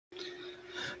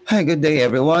Hi, good day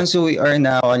everyone. So we are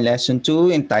now on lesson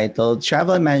 2 entitled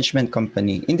Travel Management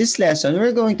Company. In this lesson,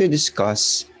 we're going to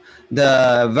discuss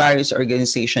the various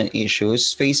organization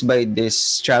issues faced by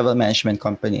this travel management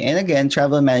company. And again,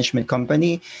 travel management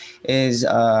company is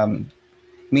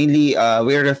mainly,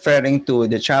 we're referring to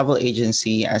the travel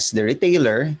agency as the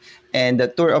retailer and the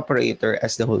tour operator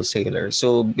as the wholesaler.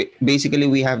 So basically,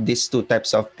 we have these two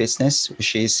types of business,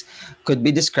 which is could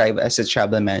be described as a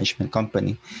travel management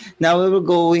company. Now, we were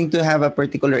going to have a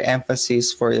particular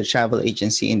emphasis for the travel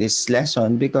agency in this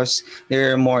lesson because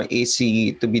they're more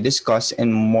easy to be discussed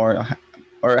and more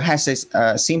or has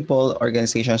a simple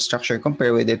organizational structure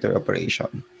compared with the tour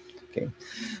operation. Okay.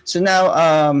 So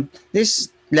now,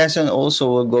 this lesson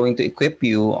also going to equip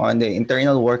you on the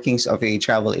internal workings of a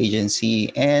travel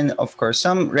agency and, of course,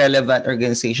 some relevant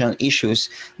organizational issues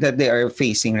that they are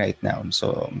facing right now.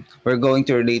 So we're going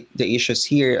to relate the issues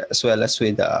here as well as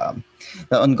with the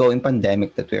ongoing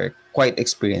pandemic that we're quite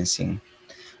experiencing.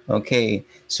 Okay,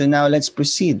 so now let's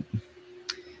proceed.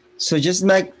 So just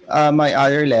like my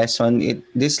other lesson,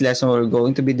 this lesson we're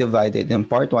going to be divided in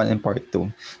part one and part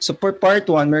two. So for part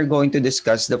one, we're going to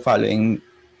discuss the following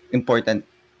important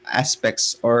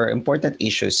aspects or important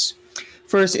issues.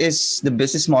 First is the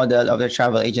business model of the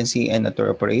travel agency and the tour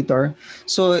operator.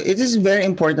 So it is very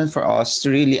important for us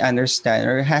to really understand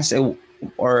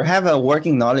or have a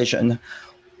working knowledge on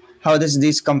how does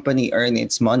this company earn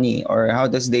its money or how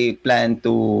does they plan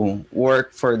to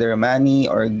work for their money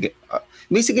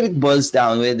basically it boils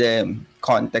down with the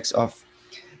context of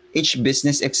each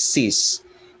business exists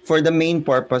for the main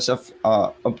purpose of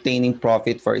obtaining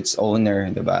profit for its owner,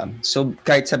 diba? So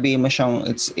kahit sabihin mo siyang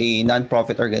it's a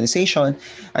non-profit organization,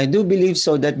 I do believe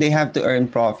so that they have to earn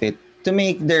profit to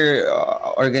make their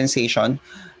organization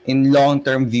in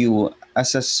long-term view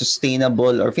as a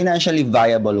sustainable or financially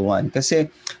viable one. Kasi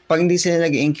pag hindi sila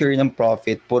nag-incur ng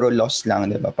profit, puro loss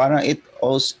lang, di ba? Parang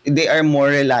they are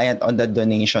more reliant on the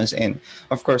donations and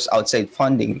of course outside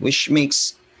funding, which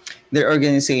makes their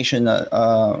organizational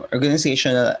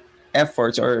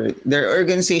efforts or their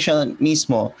organization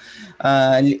mismo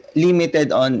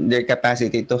limited on their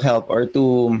capacity to help or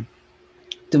to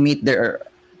meet their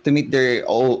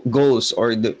goals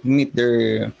or meet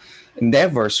their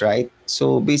endeavors, right?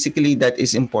 So basically, that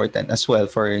is important as well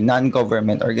for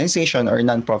non-government organization or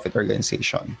non-profit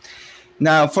organization.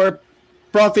 Now, for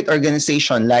profit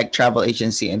organization like travel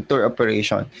agency and tour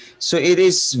operation, so it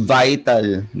is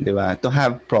vital, di ba, to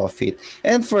have profit.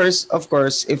 And first, of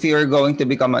course, if you're going to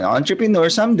become an entrepreneur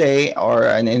someday or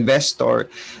an investor,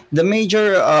 the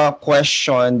major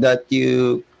question that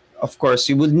of course,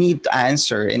 you would need to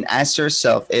answer and ask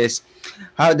yourself is,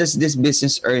 how does this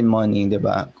business earn money, di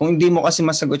ba? Kung hindi mo kasi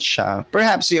masagot siya,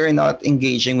 perhaps you're not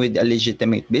engaging with a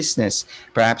legitimate business.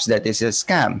 Perhaps that is a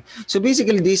scam. So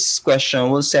basically, this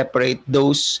question will separate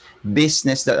those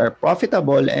business that are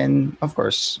profitable and, of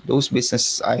course, those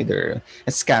business either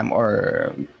a scam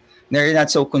or they're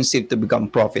not so conceived to become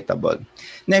profitable.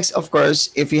 Next, of course,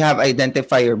 if you have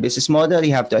identified your business model,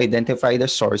 you have to identify the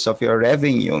source of your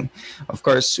revenue. Of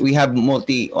course, we have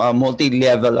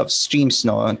multi-level of streams,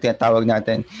 no? Ang tinatawag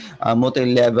natin,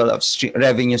 multi-level of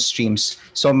revenue streams.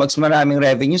 So, mas maraming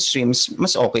revenue streams,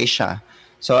 mas okay siya.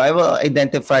 So, I will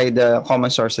identify the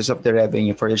common sources of the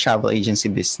revenue for the travel agency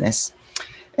business.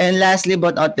 And lastly,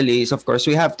 but not the least, of course,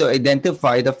 we have to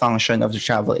identify the function of the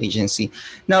travel agency.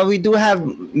 Now, we do have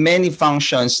many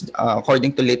functions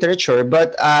according to literature,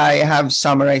 but I have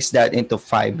summarized that into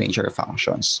 5 major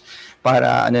functions.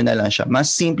 Para ano na lang siya,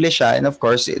 mas simple siya, and of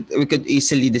course, we could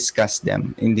easily discuss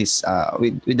them in this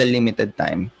with the limited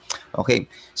time. Okay,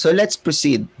 so let's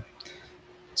proceed.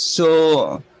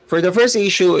 So for the first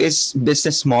issue is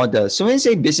business model. So when you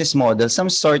say business model, some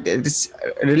sort it is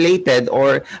related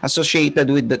or associated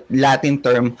with the Latin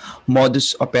term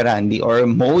modus operandi or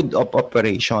mode of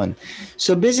operation.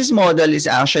 So business model is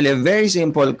actually a very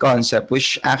simple concept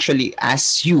which actually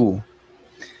asks you,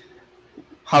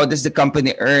 how does the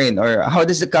company earn or how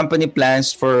does the company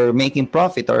plans for making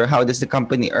profit or how does the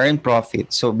company earn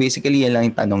profit? So basically, yan lang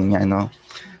yung tanong niya, no?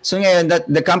 So ngayon, that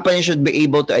the company should be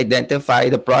able to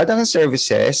identify the product and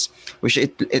services which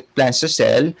it plans to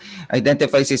sell,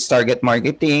 identifies its target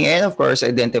marketing, and of course,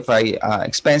 identify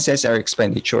expenses or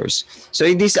expenditures. So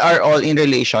these are all in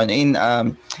relation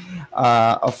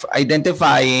of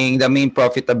identifying the main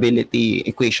profitability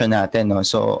equation natin. No?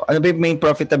 So ano ba yung main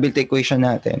profitability equation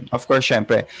natin? Of course,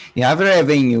 syempre, you have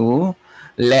revenue,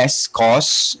 less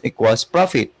cost equals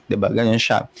profit. Diba? Ganun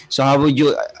siya. So how would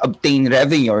you obtain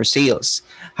revenue or sales?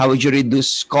 How would you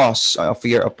reduce costs of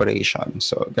your operation?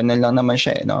 So ganun lang naman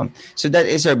siya. No? So that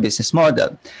is our business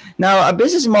model. Now, a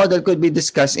business model could be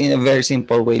discussed in a very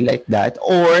simple way like that,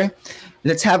 or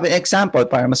let's have an example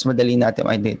para mas madali natin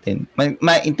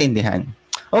maintindihan.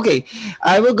 Okay,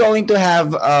 I will going to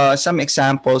have some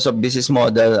examples of business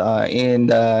model in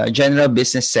the general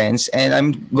business sense, and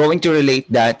I'm going to relate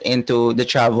that into the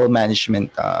travel management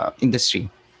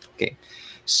industry. Okay,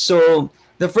 so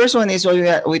the first one is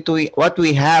what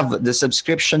we have, the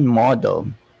subscription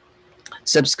model.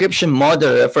 Subscription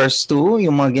model refers to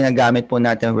yung mga ginagamit po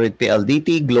natin with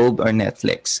PLDT, Globe, or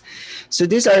Netflix. So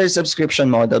these are subscription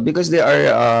model because they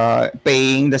are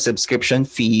paying the subscription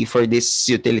fee for this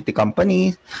utility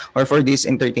company or for these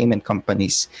entertainment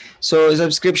companies. So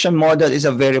subscription model is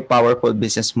a very powerful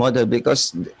business model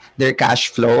because their cash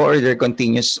flow or their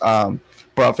continuous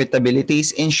profitability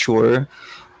is ensured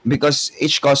because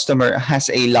each customer has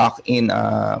a lock-in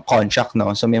contract,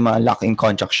 no? So may mga lock-in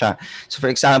contract siya. So for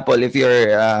example, if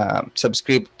you're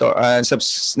nagsubscribe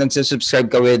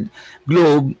ka with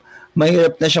Globe,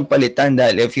 mahirap na siyang palitan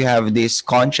dahil if you have this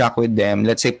contract with them,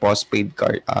 let's say postpaid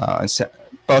card,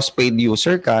 postpaid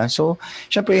user ka, so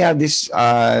syempre you have this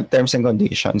terms and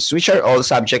conditions which are all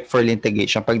subject for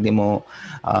litigation pag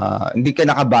hindi ka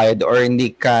nakabayad or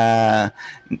hindi ka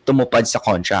tumupad sa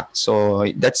contract. So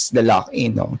that's the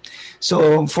lock-in, no?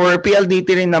 So for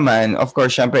PLDT rin naman, of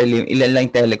course, syempre ilan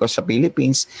lang telco sa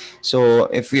Philippines.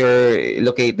 So if you're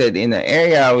located in an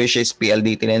area which is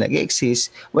PLDT na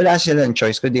nag-exist, wala silang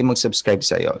choice kundi mag-subscribe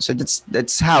sa'yo. So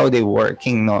that's how they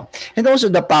working, no? And also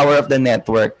the power of the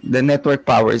network. The network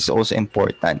power is also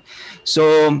important. So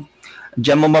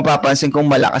diyan mo mapapansin kung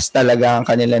malakas talaga ang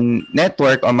kanilang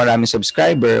network o maraming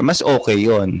subscriber, mas okay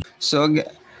yon.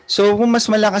 So kung mas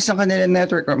malakas ang kanilang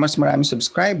network or mas maraming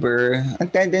subscriber,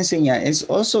 ang tendency niya is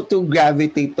also to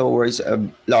gravitate towards a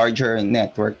larger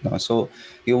network, no? So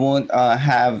you won't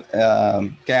have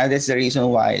kaya that's the reason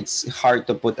why it's hard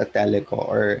to put a teleco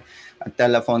or a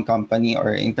telephone company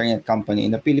or internet company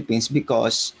in the Philippines,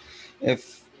 because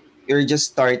if you're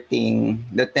just starting,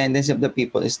 the tendency of the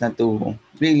people is not to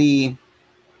really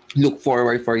look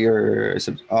forward for your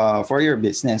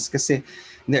business kasi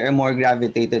they are more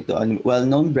gravitated to a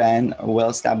well-known brand, a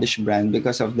well-established brand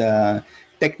because of the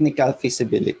technical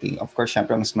feasibility. Of course,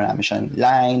 syempre mas marami siyang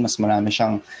line, mas marami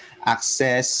siyang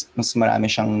access, mas marami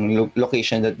siyang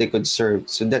location that they could serve.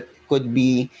 So that could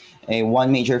be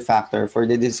one major factor for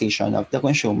the decision of the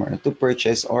consumer to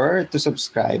purchase or to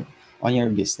subscribe on your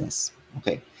business.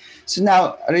 Okay. So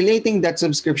now, relating that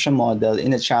subscription model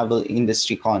in a travel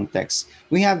industry context,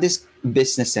 we have these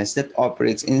businesses that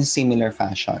operates in a similar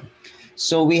fashion.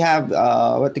 So we have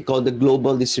what they call the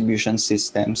global distribution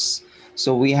systems.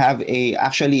 So we have these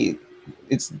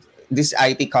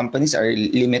IT companies are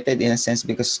limited in a sense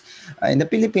because in the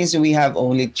Philippines, we have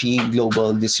only 3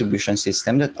 global distribution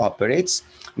system that operates.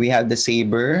 We have the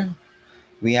Sabre,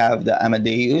 we have the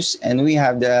Amadeus, and we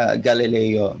have the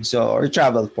Galileo, or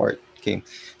Travelport. Okay,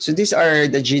 so these are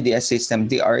the GDS system.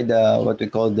 They are what we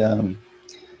call the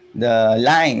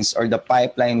lines or the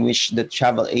pipeline which the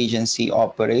travel agency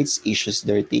operates, issues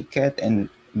their ticket, and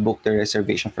book the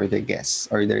reservation for their guests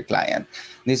or their client.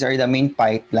 These are the main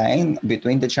pipeline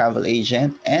between the travel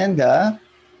agent and the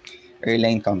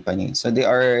airline company. So they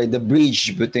are the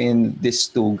bridge between these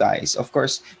two guys. Of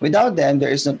course, without them, there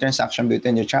is no transaction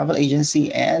between the travel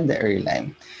agency and the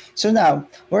airline. So now,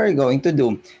 what are we going to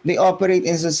do? They operate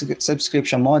in a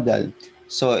subscription model.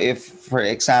 So if, for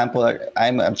example,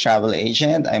 I'm a travel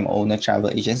agent, I'm own a travel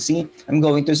agency, I'm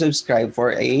going to subscribe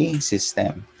for a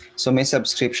system. So may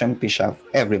subscription fee siya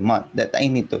every month that I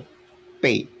need to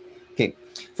pay. Okay.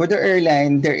 For the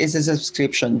airline, there is a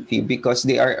subscription fee because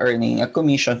they are earning a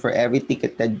commission for every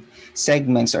ticketed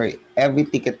segments or every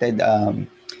ticketed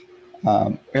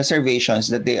reservations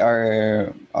that they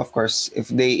are, of course, if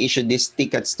they issue these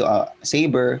tickets to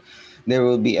Sabre, there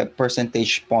will be a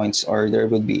percentage points or there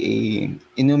will be a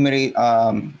enumerate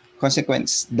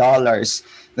consequence dollars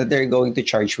that they're going to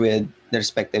charge with the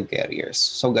respective carriers.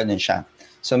 So ganun siya.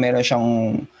 So meron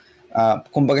siyang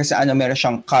kumbaga meron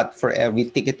siyang cut for every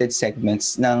ticketed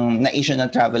segments ng na-issue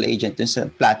ng travel agent dun sa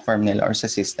platform nila or sa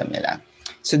system nila.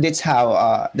 So that's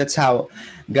how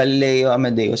Galileo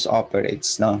Amadeus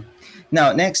operates, no?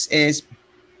 Now, next is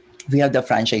we have the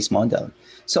franchise model.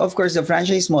 So of course, the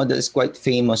franchise model is quite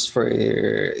famous for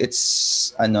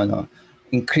its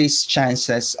increased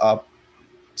chances of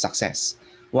success.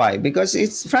 Why? Because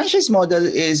its franchise model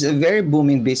is a very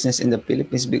booming business in the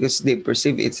Philippines because they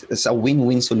perceive it as a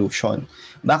win-win solution.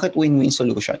 Bakit win-win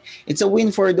solution? It's a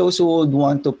win for those who would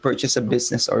want to purchase a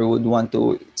business or would want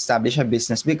to establish a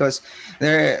business because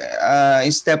they're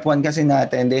in step one kasi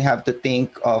natin, they have to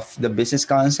think of the business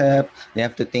concept, they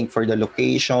have to think for the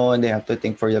location, they have to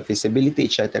think for the feasibility,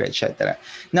 etc., etc.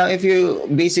 Now, if you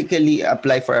basically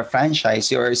apply for a franchise,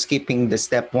 you're skipping the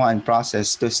step one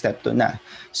process to step two na.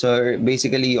 So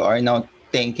basically, you are now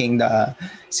thinking the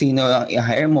sino ang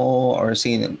i-hire mo or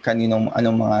sino kaninong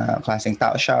anong mga klaseng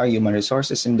tao siya, human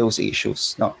resources and those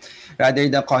issues, no, rather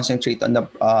than concentrate on the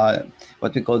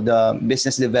what we call the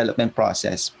business development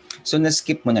process. So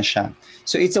na-skip mo na siya.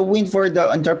 So it's a win for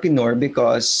the entrepreneur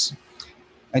because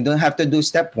I don't have to do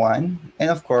step one. And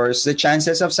of course, the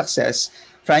chances of success,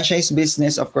 franchise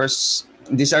business, of course,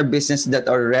 these are business that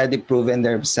already proven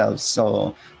themselves.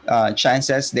 So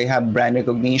chances, they have brand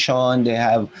recognition, they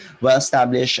have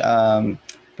well-established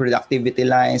productivity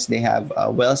lines, they have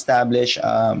well-established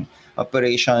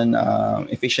operation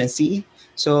efficiency.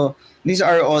 So these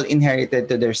are all inherited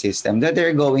to their system that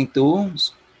they're going to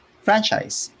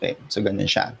franchise. Okay, so ganun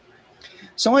siya.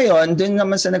 So ngayon, dun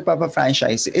naman sa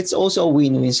nagpapa-franchise, it's also a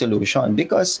win-win solution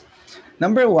because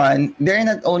number one, they're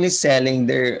not only selling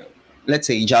their, let's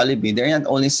say Jollibee, they're not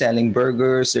only selling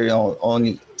burgers, they're not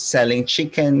only selling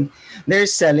chicken, they're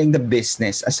selling the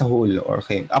business as a whole,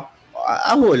 okay? A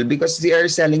whole because they are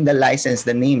selling the license,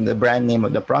 the name, the brand name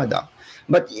of the product.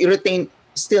 But you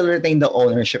still retain the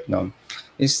ownership, no?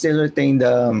 You still retain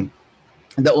the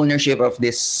ownership of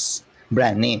this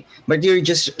brand name, but you're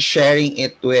just sharing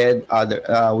it with other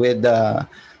with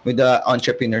the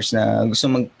entrepreneurs na gusto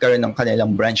magkaroon ng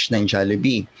kanilang branch ng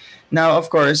Jollibee. Now, of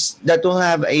course, that will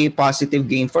have a positive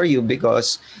gain for you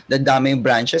because the daming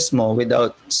branches mo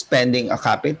without spending a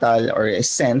capital or a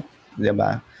cent, di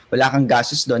ba? Wala kang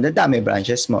gastos doon, the dami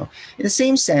branches mo. In the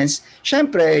same sense,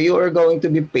 syempre, you are going to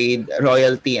be paid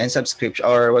royalty and subscription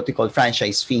or what we call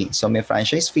franchise fee. So may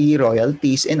franchise fee,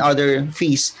 royalties, and other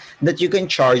fees that you can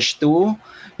charge to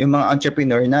yung mga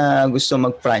entrepreneur na gusto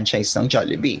mag-franchise ng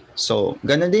Jollibee. So,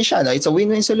 ganun din siya. No? It's a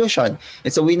win-win solution.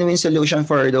 It's a win-win solution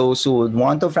for those who would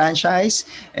want to franchise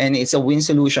and it's a win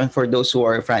solution for those who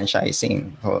are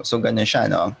franchising. So ganun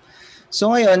siya, no? So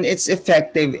ngayon, it's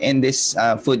effective in this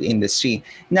food industry.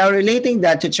 Now, relating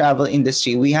that to travel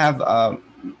industry, we have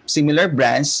similar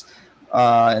brands.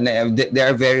 They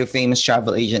are very famous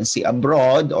travel agency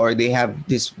abroad or they have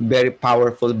this very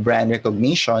powerful brand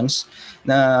recognitions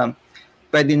na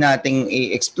pwede nating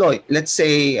i-exploit. Let's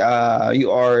say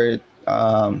you are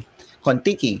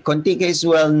Kontiki. Kontiki is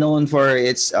well known for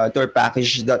its tour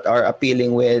package that are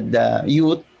appealing with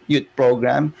youth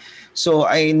program. So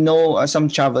I know some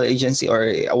travel agency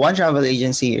or one travel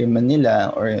agency in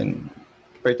Manila or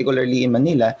particularly in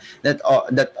Manila that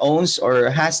owns or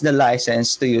has the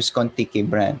license to use Kontiki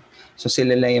brand. So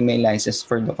sila lang yung may license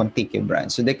for the Kontiki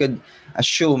brand. So they could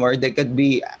assume or they could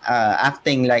be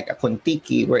acting like a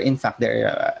Kontiki where in fact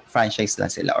they're franchise lang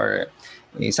sila or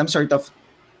some sort of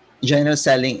general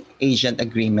selling agent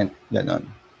agreement.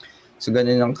 Ganon. So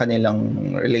ganun ang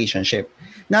kanilang relationship.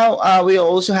 Now, we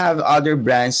also have other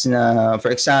brands na,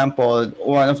 for example,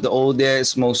 one of the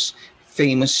oldest, most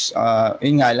famous,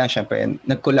 yun nga lang, syempre,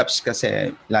 nag-collapse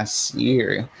kasi last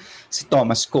year, si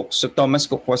Thomas Cook. So Thomas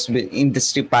Cook was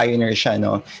industry pioneer siya,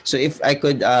 no? So if I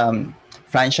could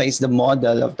franchise the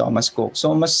model of Thomas Cook,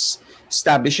 so mas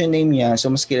establish yung name niya, so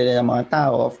mas kilala ng mga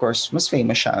tao, of course, mas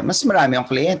famous siya. Mas marami ang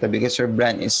kliyente because her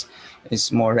brand is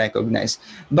more recognized.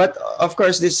 But of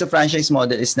course, this franchise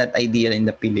model is not ideal in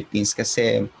the Philippines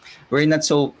kasi we're not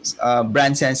so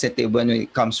brand sensitive when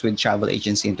it comes with travel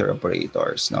agency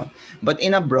interoperators, no? But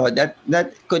in abroad,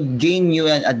 that could gain you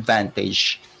an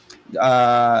advantage.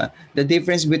 The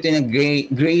difference between a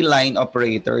gray line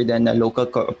operator than a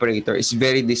local operator is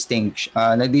very distinct.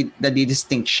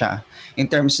 Nadidistinct siya in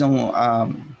terms ng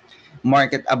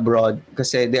market abroad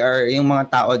kasi there are yung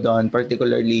mga tao doon,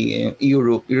 particularly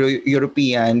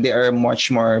European, they are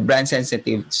much more brand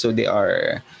sensitive, so they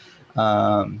are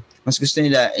mas gusto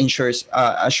nila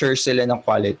assure sila ng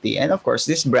quality, and of course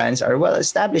these brands are well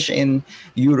established in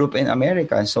Europe and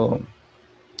America, so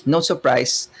no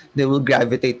surprise they will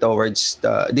gravitate towards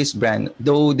this brand,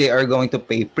 though they are going to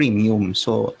pay premium.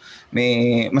 So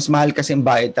may mas mahal kasi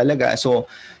bayad talaga, so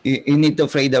you need to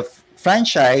pay the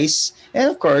franchise, and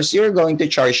of course you're going to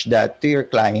charge that to your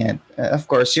client. Of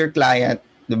course your client,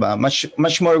 diba,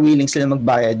 much more willing sila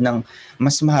magbayad ng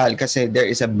mas mahal kasi there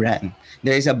is a brand,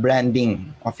 there is a branding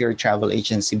of your travel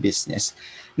agency business.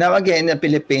 Now again, in the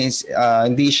Philippines,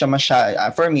 hindi siya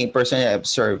for me personally I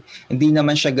observe, hindi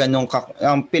naman siya ganun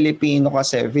ang Pilipino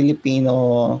kasi,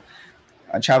 Filipino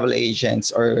travel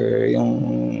agents or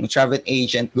yung travel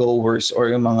agent goers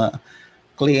or yung mga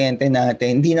kliyente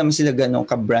natin, hindi naman sila ganun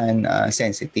ka-brand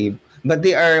sensitive. But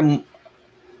they are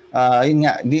yun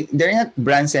nga, they're not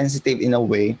brand sensitive in a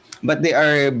way, but they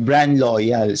are brand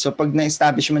loyal. So pag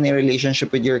na-establish mo na yung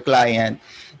relationship with your client,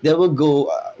 they will go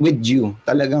with you.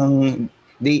 Talagang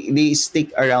they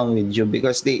stick around with you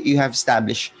because you have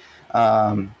established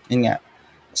yun nga,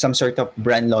 some sort of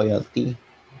brand loyalty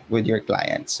with your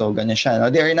client. So ganun siya. No?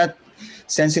 They are not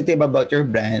sensitive about your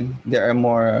brand. They are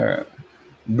more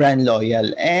brand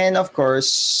loyal. And of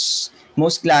course,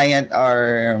 most client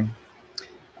are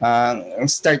ang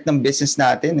start ng business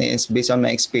natin is based on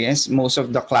my experience, most of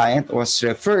the client was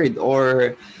referred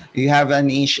or you have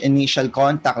an initial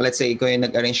contact. Let's say ikaw yung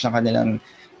nag-arrange ng kanilang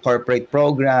corporate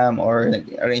program or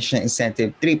nag-arrange ng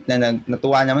incentive trip na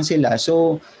natuwa naman sila.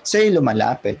 So, sa'yo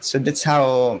lumalapit. So, that's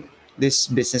how this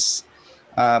business,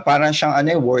 parang siyang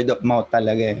word of mouth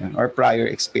talaga or prior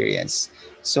experience.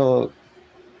 So,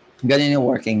 ganun yung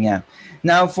working niya.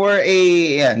 Now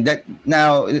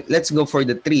now let's go for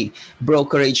the 3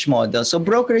 brokerage model. So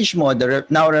brokerage model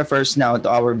now refers now to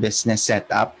our business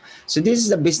setup. So this is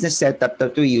the business setup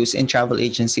that we use in travel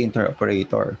agency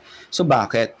interoperator. So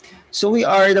bakit? So we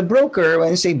are the broker.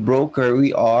 When you say broker,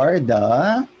 we are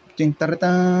the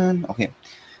okay.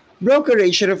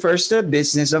 Brokerage refers to a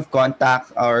business of contact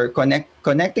or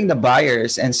connecting the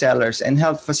buyers and sellers and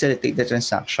help facilitate the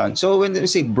transaction. So when we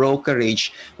say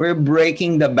brokerage, we're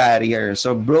breaking the barrier.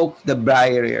 So broke the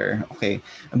barrier. Okay.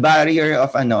 Barrier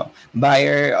of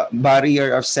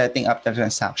barrier of setting up the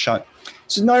transaction.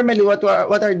 So normally, what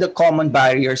are the common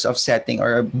barriers of setting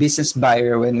or a business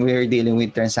buyer when we're dealing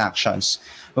with transactions?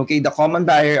 Okay, the common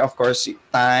barrier, of course,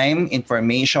 time,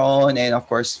 information, and of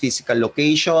course, physical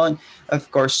location,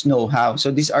 of course, know-how.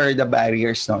 So these are the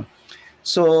barriers, no?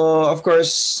 So, of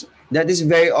course, that is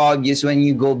very obvious when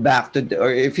you go back to,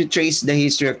 or if you trace the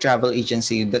history of travel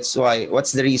agency,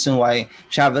 what's the reason why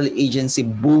travel agency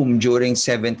boomed during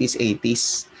 70s,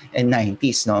 80s, and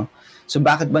 90s, no? So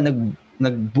bakit ba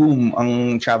nag-boom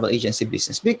ang travel agency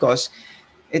business? Because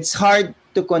it's hard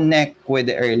to connect with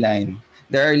the airline.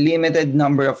 There are limited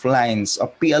number of lines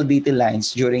of PLDT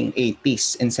lines during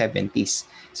 80s and 70s.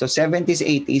 So 70s,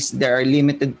 80s, there are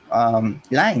limited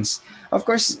lines. Of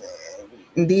course,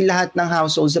 hindi lahat ng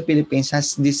households sa Philippines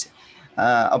has this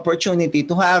opportunity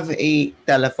to have a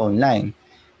telephone line.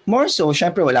 More so,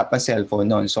 syempre wala pang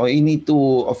cellphone noon. So you need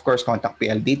to, of course, contact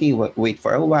PLDT, wait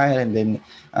for a while, and then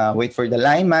wait for the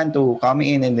lineman to come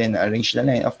in and then arrange the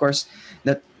line. Of course,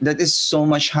 that is so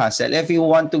much hassle. If you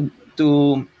want to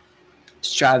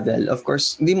travel, of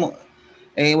course, hindi mo,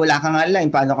 wala kang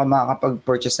line, paano ka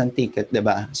makakapag-purchase ng ticket,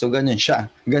 diba? So, ganun siya.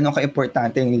 Ganun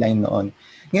ka-importante yung line noon.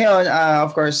 Ngayon,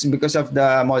 of course, because of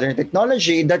the modern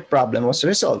technology, that problem was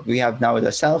resolved. We have now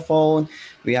the cell phone,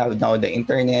 we have now the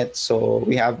internet, so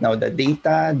we have now the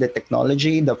data, the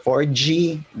technology, the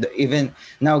 4G, even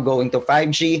now going to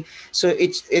 5G. So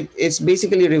it's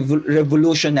basically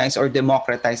revolutionized or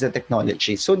democratized the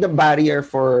technology. So the barrier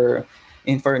for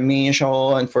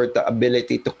information, for the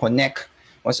ability to connect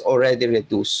was already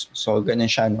reduced. So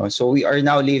ganun siya, no? So we are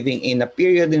now living in a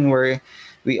period in where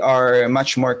we are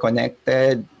much more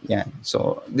connected. Yeah.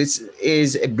 So this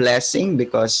is a blessing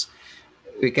because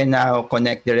we can now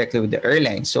connect directly with the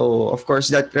airline. So of course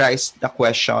that raises the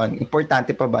question,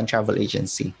 importante pa ba ang travel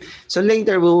agency? So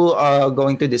later we'll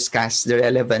going to discuss the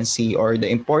relevancy or the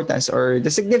importance or the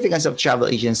significance of travel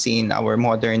agency in our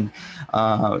modern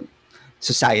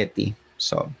society.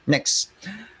 So next.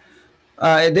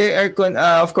 They are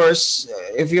of course,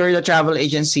 if you're the travel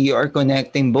agency, you are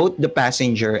connecting both the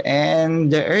passenger and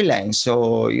the airline.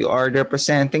 So you are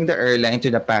representing the airline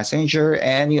to the passenger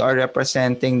and you are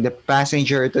representing the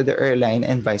passenger to the airline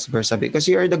and vice versa because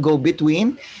you are the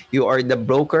go-between, you are the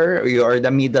broker, you are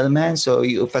the middleman, so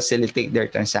you facilitate their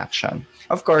transaction.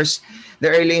 Of course,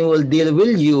 the airline will deal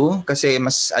with you kasi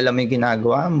mas alam mo yung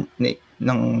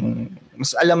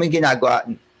ginagawa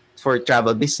for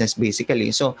travel business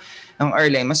basically. So, ang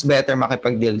airline mas better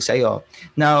makipag-deal sa'yo.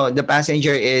 Now, the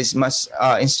passenger is mas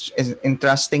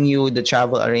entrusting you the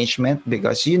travel arrangement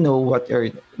because you know what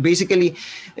basically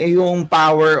yung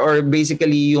power or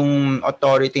basically yung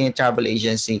authority in travel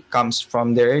agency comes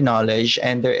from their knowledge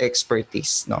and their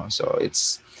expertise, no? So,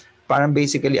 it's parang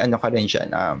basically ka rin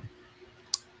dyan,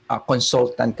 a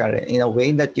consultant ka rin in a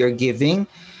way that you're giving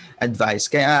advice.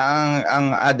 Kaya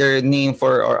ang other name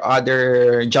for or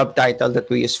other job title that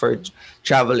we use for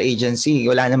travel agency,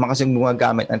 wala naman kasi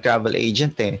gumagamit ng travel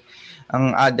agent eh.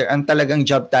 Ang talagang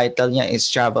job title niya is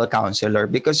travel counselor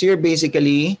because you're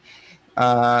basically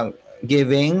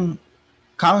giving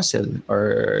counsel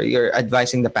or you're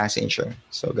advising the passenger.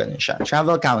 So ganun siya.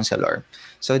 Travel counselor.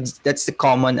 So that's the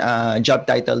common job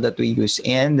title that we use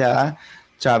in the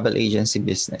travel agency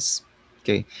business.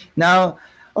 Okay. Now,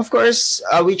 of course,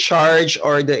 we charge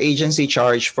or the agency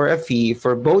charge for a fee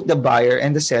for both the buyer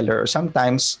and the seller or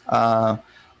sometimes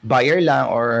buyer lang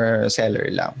or seller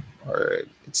lang. Or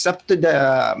it's up to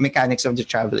the mechanics of the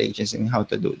travel agency and how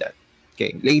to do that.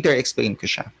 Okay. Later explain ko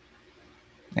siya.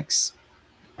 Next.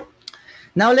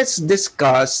 Now let's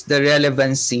discuss the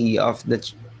relevancy of the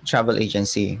travel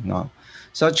agency. No,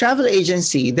 so travel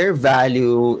agency, their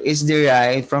value is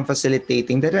derived from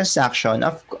facilitating the transaction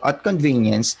of at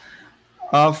convenience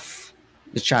of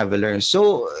the traveler.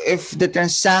 So if the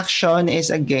transaction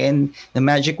is again the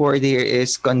magic word here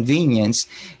is convenience.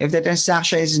 If the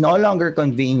transaction is no longer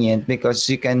convenient because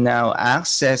you can now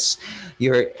access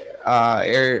your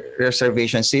air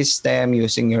reservation system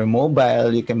using your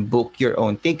mobile, you can book your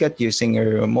own ticket using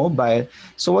your mobile.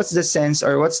 So what's the sense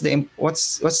or what's the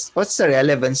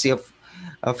relevancy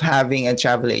of having a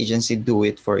travel agency do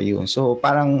it for you? So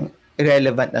parang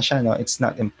irrelevant na siya, no? It's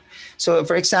not so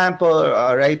for example,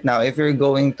 right now if you're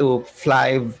going to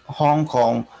fly Hong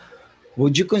Kong,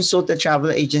 would you consult a travel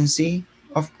agency?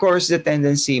 Of course, the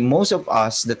tendency, most of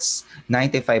us, that's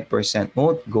 95%,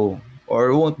 won't go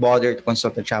or won't bother to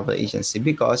consult a travel agency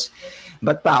because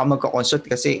ba't pa ako magko-consult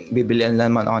kasi bibilihan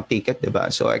lang naman ako ng ticket, di ba?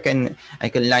 So I can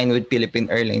line with Philippine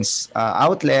Airlines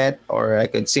outlet or I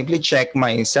could simply check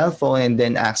my cell phone and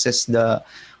then access the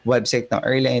website ng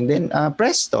airline. Then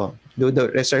presto, do the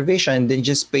reservation, then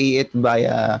just pay it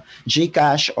via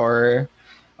GCash or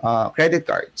credit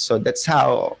card. So that's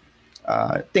how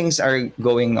things are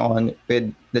going on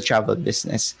with the travel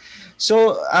business.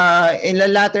 So in the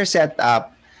latter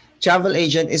setup, travel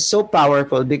agent is so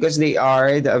powerful because they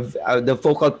are the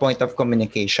focal point of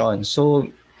communication. So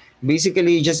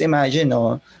basically, just imagine,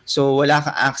 no? So wala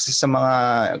kang access sa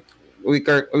mga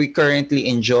we currently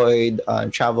enjoyed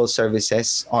travel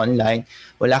services online.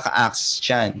 Wala kang access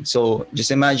dyan. So just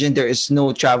imagine there is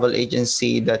no travel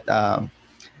agency that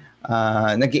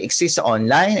nag-exist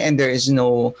online and there is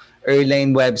no airline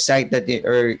website that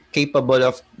are capable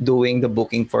of doing the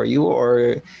booking for you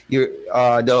or your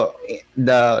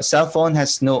the cell phone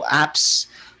has no apps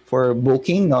for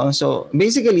booking, no? So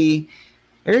basically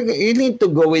you need to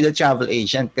go with a travel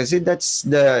agent because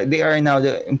they are now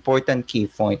the important key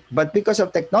point. But because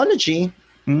of technology,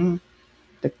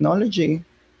 technology,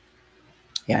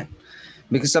 yeah,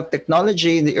 because of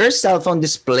technology, your cell phone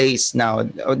displays now.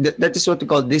 That is what we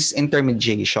call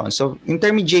disintermediation. So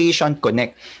intermediation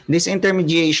connect.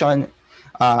 Disintermediation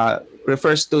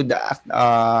refers to the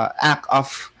act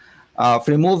of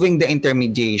removing the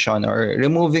intermediation or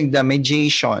removing the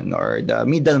mediation or the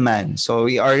middleman. So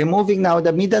we are removing now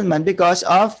the middleman because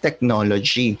of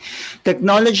technology.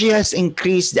 Technology has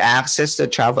increased the access to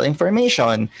travel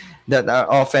information that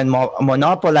are often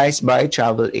monopolized by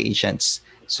travel agents.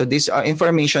 So these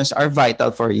informations are vital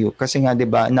for you. Kasi nga, di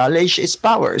ba, knowledge is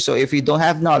power. So if you don't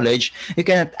have knowledge, you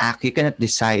cannot act, you cannot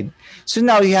decide. So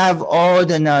now you have all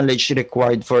the knowledge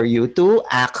required for you to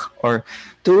act or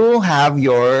to have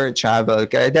your travel.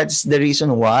 Okay? That's the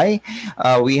reason why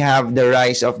we have the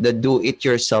rise of the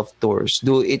do-it-yourself tours,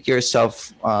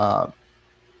 do-it-yourself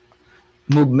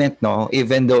movement, no?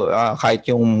 Even though kahit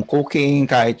yung cooking,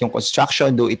 kahit yung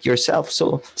construction, do it yourself.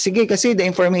 So sige, kasi the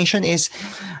information is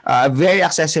very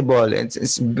accessible.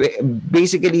 It's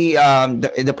basically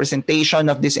the presentation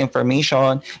of this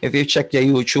information. If you check the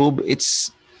YouTube,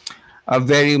 it's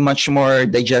very much more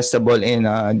digestible in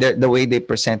the way they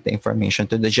present the information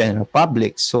to the general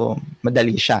public. So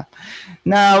madali siya.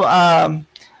 Now,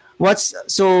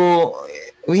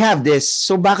 we have this.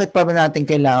 So bakit pa ba natin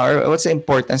kailangan or what's the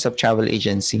importance of travel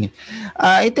agency?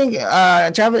 I think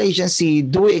travel agency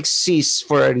do exist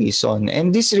for a reason.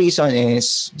 And this reason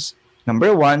is,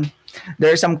 number one,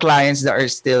 there are some clients that are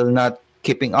still not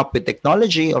keeping up with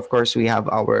technology. Of course, we have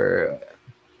our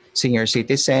senior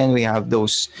citizen, we have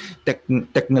those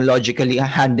technologically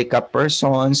handicapped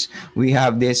persons, we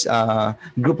have this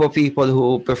group of people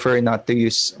who prefer not to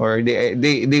use or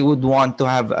they would want to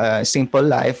have a simple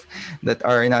life that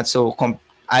are not so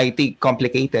IT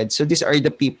complicated. So these are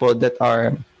the people that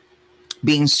are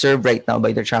being served right now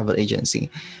by the travel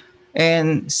agency.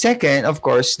 And second, of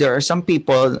course, there are some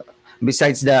people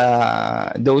besides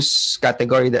those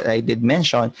category that I did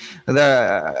mention.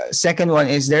 The second one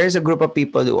is there is a group of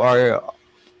people who are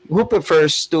who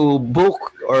prefers to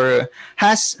book or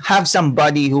have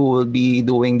somebody who will be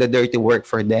doing the dirty work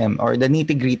for them, or the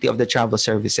nitty-gritty of the travel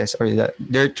services, or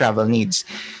their travel needs.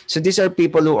 So these are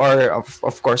people who are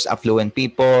of course affluent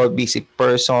people, busy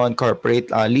person, corporate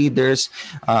leaders,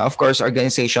 of course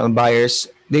organizational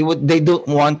buyers. They don't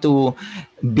want to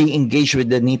be engaged with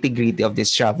the nitty-gritty of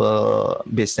this travel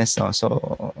business, no?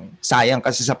 So sayang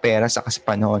kasi sa pera sa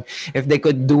panahon. If they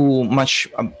could do much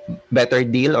better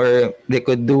deal, or they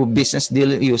could do business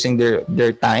deal using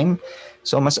their time,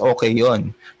 so mas okay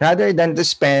yon, rather than to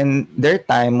spend their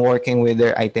time working with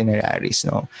their itineraries,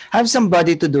 no? Have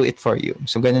somebody to do it for you.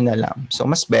 So ganun na lang. So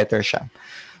mas better siya.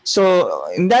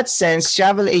 So in that sense,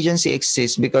 travel agency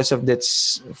exists because of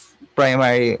this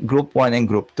primary group 1 and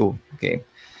group 2. Okay.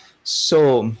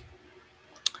 So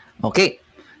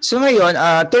So ngayon,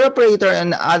 tour operator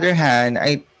on the other hand,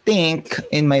 I think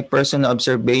in my personal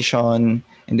observation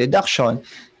and deduction,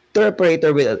 tour operator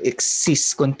will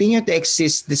continue to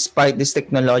exist despite this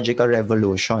technological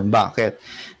revolution. Bakit?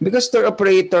 Because tour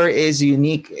operator is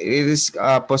unique. It is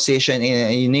positioned in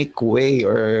a unique way,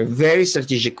 or very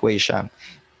strategic way siya.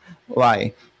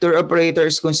 Why? Tour operator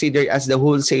is considered as the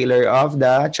wholesaler of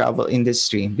the travel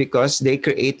industry because they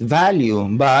create value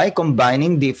by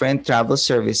combining different travel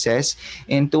services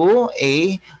into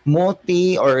a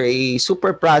multi or a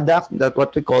super product that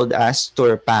what we called as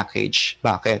tour package.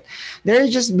 Bakit? They're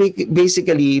just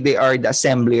basically they are the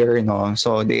assembler, you know.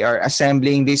 So they are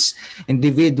assembling this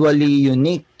individually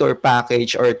unique tour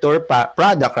package or product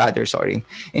rather,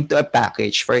 into a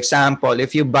package. For example,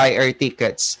 if you buy air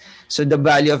tickets, so the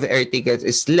value of air tickets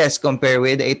is less compared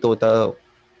with a total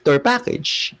tour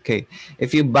package. Okay.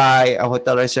 If you buy a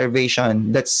hotel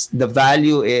reservation, that's the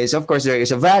value is, of course, there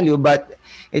is a value, but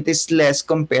it is less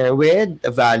compared with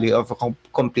the value of a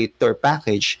complete tour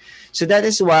package. So that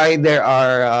is why there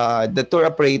are the tour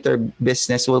operator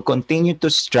business will continue to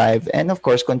strive and of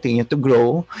course continue to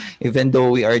grow, even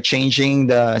though we are changing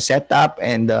the setup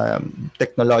and the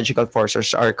technological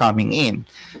forces are coming in.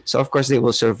 So of course they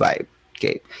will survive.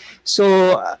 Okay.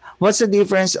 So what's the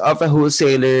difference of a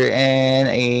wholesaler and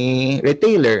a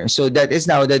retailer? So that is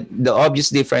now the obvious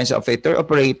difference of a tour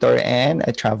operator and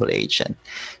a travel agent.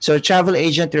 So travel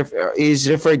agent is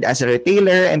referred as a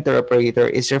retailer and tour operator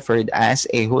is referred as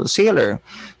a wholesaler.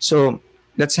 So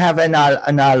let's have an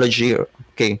analogy.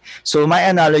 Okay. So my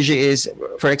analogy is,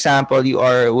 for example,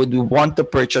 would want to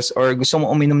purchase or gusto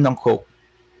mo uminom ng Coke,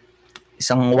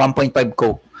 isang 1.5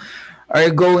 Coke. Are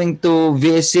going to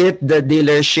visit the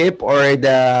dealership or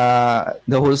the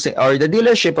wholesale or the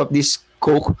dealership of this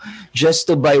Coke just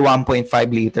to buy 1.5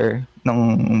 liter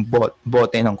ng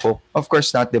bote ng Coke? Of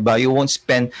course not, diba? You won't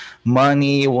spend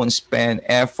money, you won't spend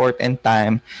effort and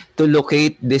time to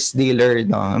locate this dealer,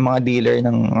 no? Mga dealer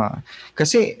ng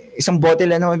kasi isang bote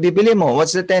lang naman bibili mo.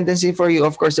 What's the tendency for you?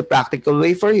 Of course, the practical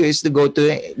way for you is to go to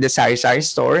the sari-sari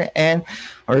store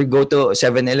or go to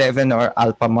 7-Eleven or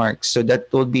Alphamart. So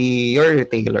that will be your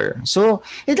retailer. So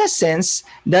in that sense,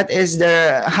 that is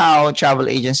how travel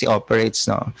agency operates,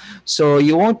 no? So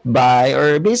you won't buy,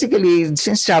 or basically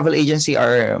since travel agency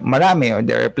are marami or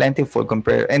there are plentiful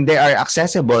and they are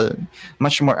accessible,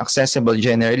 much more accessible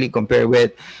generally compared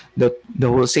with the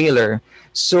wholesaler.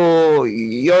 So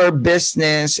your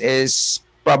business is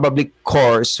probably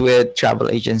course with travel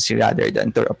agency rather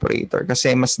than tour operator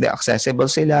kasi mas accessible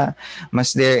sila,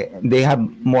 mas they have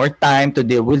more time to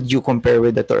deal with you compared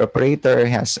with the tour operator.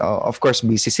 Has of course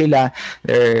busy sila.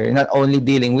 They're not only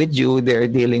dealing with you, they're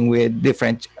dealing with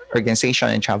different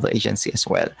organization and travel agency as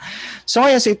well. So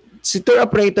kaya si tour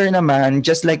operator naman,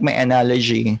 just like my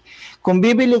analogy, kung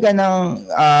bibili ka ng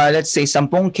let's say 10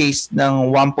 case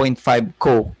ng 1.5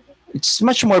 Coke, it's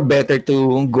much more better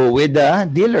to go with the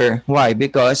dealer. Why?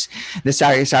 Because the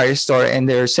sari-sari store and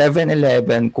their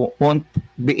 7-Eleven won't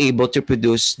be able to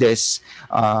produce this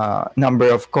number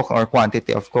of Coke or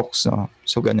quantity of Cokes. No?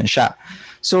 So, ganun siya.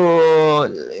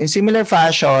 So, in similar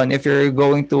fashion, if you're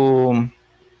going to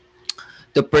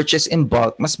purchase in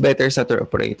bulk, mas better sa tour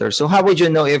operator. So how would you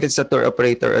know if it's a tour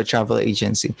operator or travel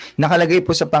agency? Nakalagay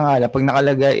po sa pangalan. Pag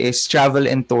nakalagay is travel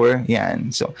and tour,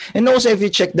 yan. So, and also if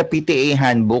you check the PTA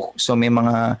handbook, so may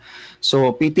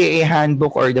PTA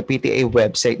handbook or the PTA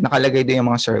website, nakalagay doon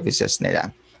yung mga services nila.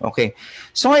 Okay.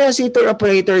 So kaya si tour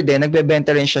operator din,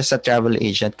 nagbebenta rin siya sa travel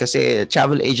agent kasi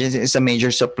travel agent is a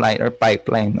major supplier or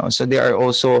pipeline. No? So they are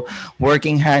also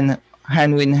working hand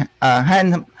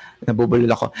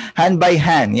by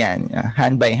hand, yan,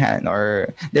 hand by hand,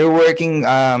 or they're working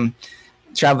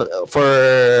travel for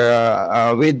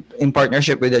in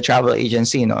partnership with the travel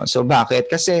agency, no? So bakit?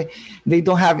 Kasi they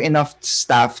don't have enough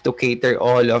staff to cater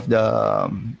all of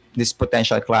this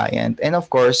potential client, and of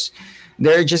course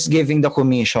they're just giving the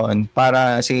commission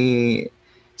para si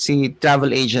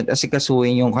travel agent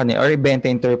asikasuhin yung kanila or ibenta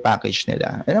yung tour package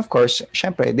nila. And of course,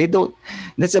 syempre,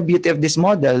 that's the beauty of this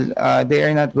model. They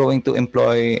are not going to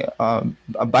employ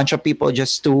a bunch of people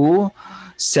just to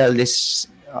sell this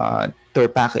tour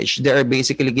package. They are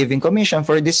basically giving commission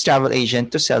for this travel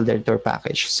agent to sell their tour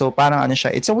package. So parang ano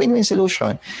siya, it's a win-win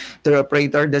solution. The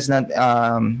operator does not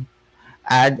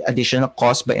add additional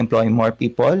cost by employing more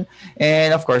people.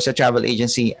 And of course, the travel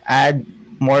agency add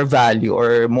more value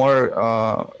or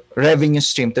more revenue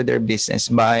stream to their business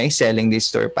by selling these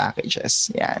tour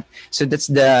packages. Yeah. So that's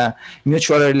the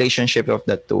mutual relationship of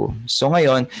the two. So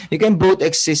ngayon, you can both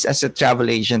exist as a travel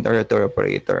agent or a tour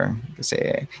operator.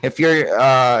 Kasi if you're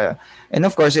and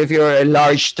of course, if you're a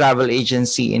large travel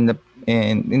agency in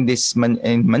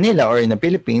Manila or in the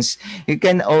Philippines, you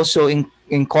can also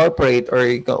incorporate, or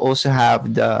you can also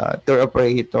have the tour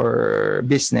operator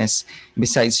business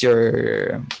besides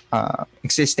your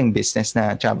existing business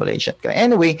na travel agent ka.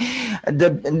 Anyway,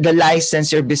 the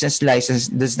license, your business license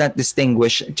does not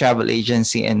distinguish travel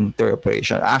agency and tour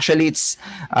operation. Actually, it's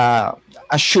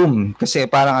assume kasi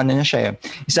parang ano na siya,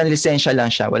 isang lisensya lang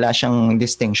siya, wala siyang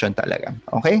distinction talaga.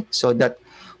 Okay? So that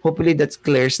hopefully that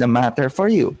clears the matter for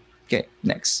you. Okay,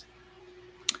 next.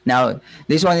 Now,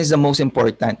 this one is the most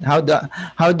important. How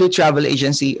do travel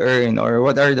agency earn, or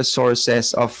what are the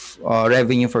sources of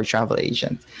revenue for travel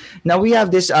agent? Now, we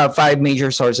have this 5 major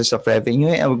sources of revenue,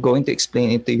 and we're going to explain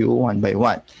it to you one by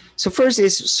one. So first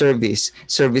is service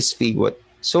fee.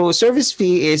 So service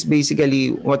fee is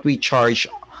basically what we charge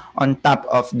on top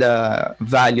of the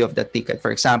value of the ticket. For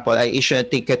example, I issue a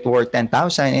ticket worth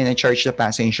 10,000 and I charge the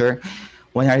passenger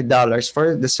 $100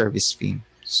 for the service fee.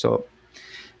 So,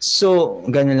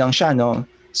 ganun lang siya, no?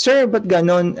 Sir, ba't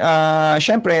ganun?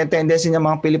 Siyempre, tendency ng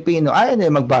mga Pilipino, ayaw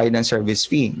nila magbayad ng service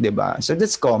fee, di ba? So,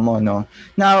 that's common, no?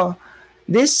 Now,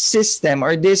 this system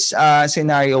or this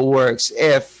scenario works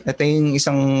if, ito yung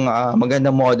isang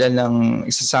magandang model ng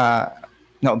isa sa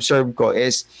na-observe ko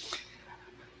is,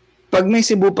 pag may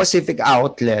Cebu Pacific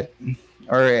outlet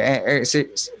or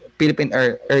Philippine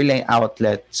airline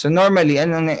outlet. So normally,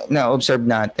 ano na-observe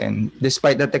natin,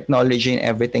 despite the technology and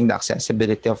everything, the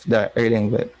accessibility of the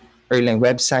airline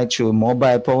website through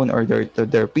mobile phone or to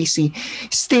their PC,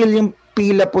 still yung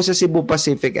pila po sa Cebu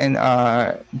Pacific and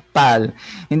PAL,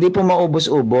 hindi po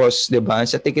maubos-ubos, di ba?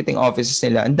 Sa ticketing offices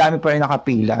nila, ang dami pa rin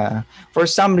nakapila. For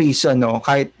some reason, no,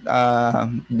 kahit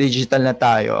digital na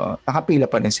tayo, nakapila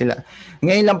pa rin sila.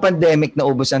 Ngayon lang pandemic na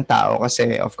ubos ang tao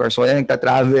kasi, of course, wala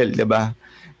nagta-travel, di ba?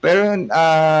 Pero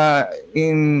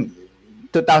in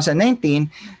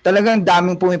 2019, talagang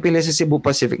daming pumipili sa Cebu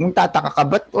Pacific. Yung tataka ka,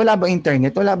 ba't wala bang internet?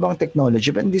 Wala bang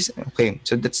technology? But this, okay,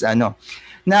 so that's ano.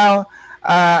 Now,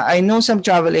 I know some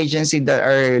travel agency that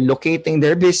are locating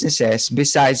their businesses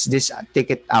besides this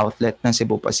ticket outlet ng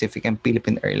Cebu Pacific and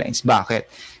Philippine Airlines. Bakit?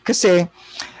 Kasi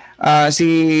si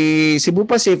Cebu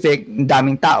Pacific,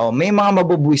 daming tao, may mga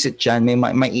mabubwisit dyan, may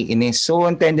maiinis. So,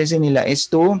 ang tendency nila is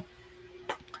to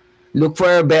look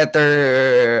for a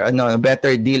better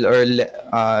deal, or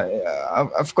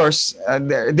of course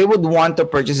they would want to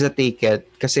purchase a ticket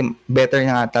kasi better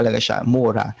na talaga siya,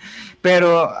 mura.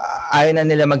 Pero ayaw na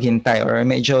nila maghintay or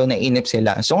medyo nainip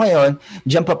sila. So ngayon,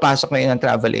 diyan papasok ngayon ng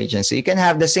travel agency. You can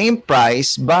have the same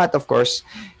price, but of course,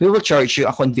 we will charge you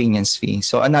a convenience fee.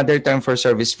 So another term for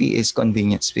service fee is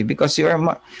convenience fee, because you are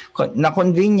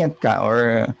na-convenient ka,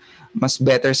 or mas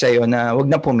better sa'yo na wag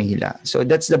na pumila. So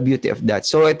that's the beauty of that.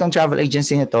 So itong travel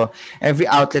agency nito, every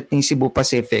outlet ng Cebu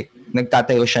Pacific,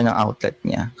 nagtatayo siya ng outlet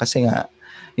niya. Kasi nga,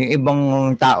 yung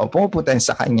ibang tao pumupunta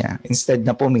sa kanya instead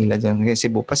na pumila doon kay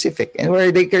Cebu Pacific, and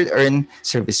where they can earn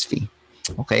service fee.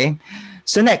 Okay?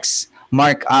 So next,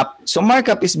 markup. So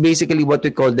markup is basically what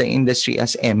we call the industry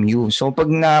as MU. So pag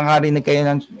nakarinig kayo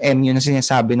ng MU na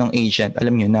sinasabi ng agent,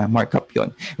 alam nyo na, markup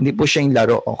yon. Hindi po siya yung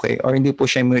laro, okay? Or hindi po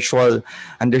siya mutual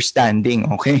understanding,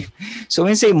 okay? So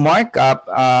when say markup,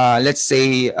 let's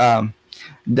say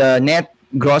the net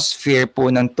gross fare po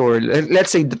ng tour,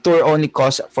 let's say the tour only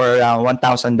costs for around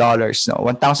 $1,000, no?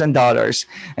 $1,000,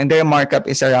 and their markup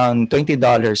is around $20.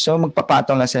 So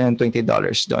magpapatong lang sila ng $20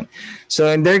 doon. So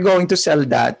and they're going to sell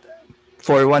that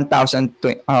for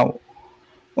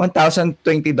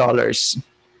 $1,020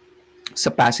 sa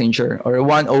passenger, or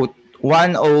 1020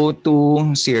 or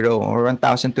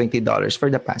 $1,020 for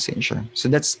the passenger. So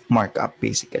that's markup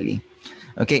basically.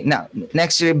 Okay, now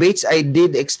next, rebates. I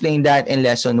did explain that in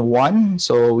lesson 1.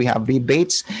 So we have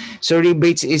rebates. So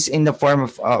rebates is in the form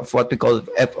of what we call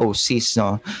FOCs.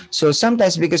 No, so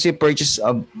sometimes because you purchase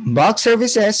bulk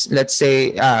services, let's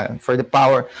say for the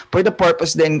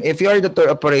purpose. Then if you are the tour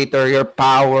operator, your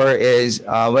power is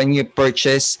when you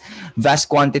purchase vast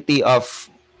quantity of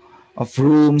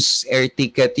rooms, air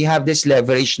ticket, you have this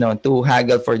leverage, no, to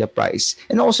haggle for the price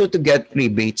and also to get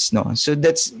rebates, no. So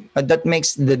that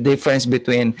makes the difference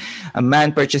between a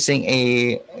man purchasing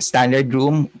a standard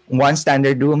room, one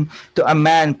standard room, to a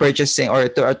man purchasing, or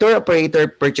to a tour operator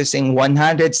purchasing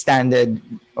 100 standard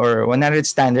or 100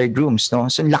 standard rooms, no.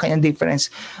 So laki ng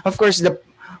difference. Of course,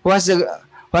 who has the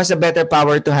who has a better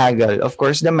power to haggle? Of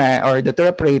course, the man or the tour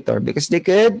operator, because they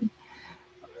could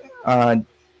uh,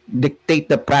 dictate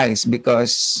the price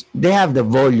because they have the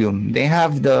volume, they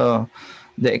have the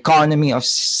economy of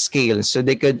scale, so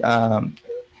they could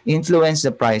influence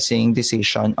the pricing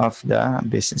decision of the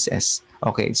businesses.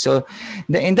 Okay, so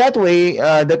in that way,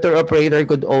 the tour operator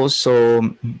could also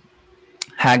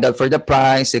haggle for the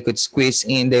price. They could squeeze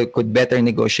in. They could better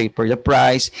negotiate for the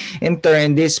price. In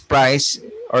turn, this price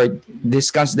or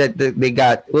discounts that they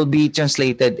got will be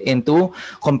translated into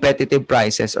competitive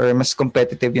prices or mas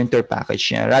competitive yung tour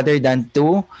package niya rather than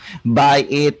to buy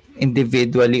it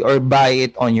individually or buy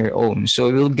it on your own. So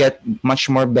you'll get much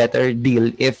more better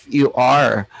deal if you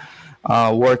are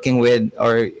working with,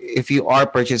 or if you are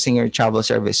purchasing your travel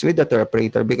service with the tour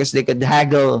operator, because they could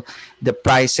haggle the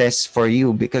prices for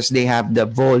you because they have the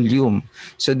volume.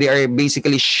 So they are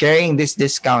basically sharing this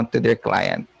discount to their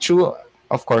client through,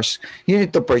 of course, you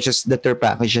need to purchase the tour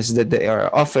packages that they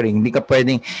are offering. Hindi ka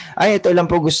pwedeng, ay, ito lang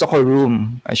po gusto ko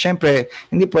room. Syempre,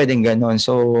 hindi pwedeng ganon.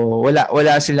 So,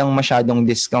 wala silang masyadong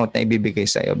discount na ibibigay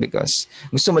sa'yo because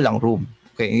gusto mo lang room.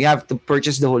 Okay, you have to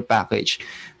purchase the whole package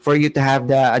for you to have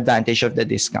the advantage of the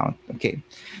discount. Okay.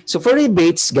 So for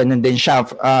rebates, ganun din siya.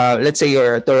 Let's say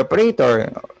you're a tour operator,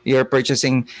 you're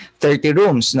purchasing 30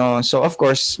 rooms, no? So of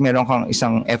course, meron kang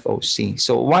isang FOC.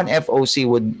 So one FOC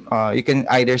would, you can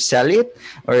either sell it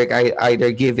or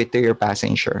either give it to your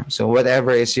passenger. So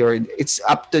whatever is it's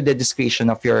up to the discretion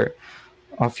of your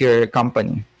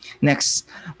company. Next,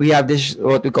 we have this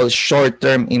what we call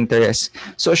short-term interest.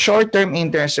 So short-term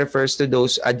interest refers to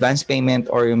those advance payment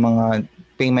or yung mga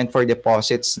payment for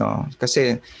deposits, no?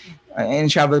 Kasi in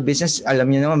travel business,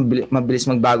 alam niyo naman, mabilis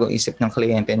magbago isip ng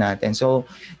kliyente natin. So,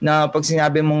 pag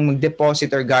sinabi mong mag-deposit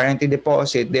or guarantee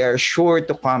deposit, they are sure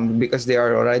to come because they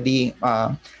are already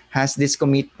has this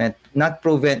commitment. Not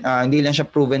proven, hindi lang siya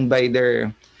proven by their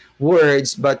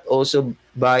words, but also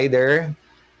by their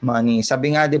money.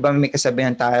 Sabi nga, di ba, may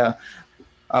kasabihan tayo,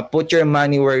 put your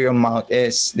money where your mouth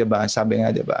is, di ba? Sabi nga,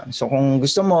 di ba? So kung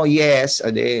gusto mo, yes,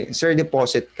 sir,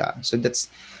 deposit ka. So that's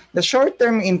the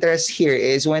short-term interest here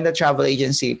is when the travel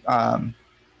agency have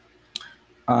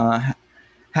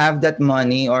that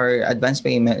money or advance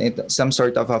payment, some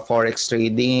sort of a forex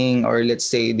trading, or let's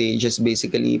say they just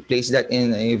basically place that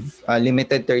in a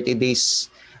limited 30 days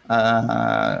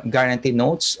guarantee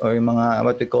notes or mga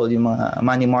what we call yung mga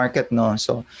money market, no.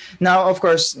 So now, of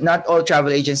course, not all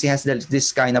travel agency has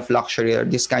this kind of luxury or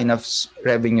this kind of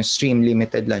revenue stream.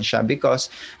 Limited lang siya because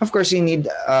of course you need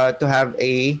to have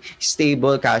a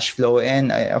stable cash flow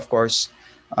and of course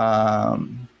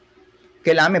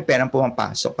kailangan may perang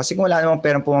pumapasok. Kasi kung wala namang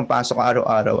perang pumapasok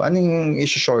araw-araw, ano yung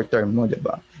issue short term mo,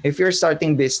 diba? If you're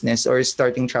starting business or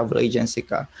starting travel agency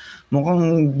ka,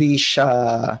 mukhang hindi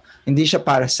siya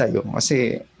para sa'yo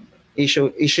kasi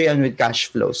issue yan with cash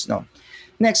flows, no?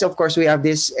 Next, of course, we have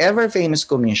this ever famous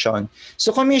commission. So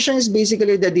commission is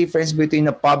basically the difference between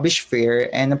a published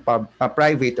fare and a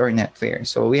private or net fare.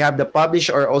 So we have the published,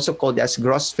 or also called as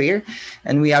gross fare,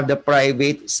 and we have the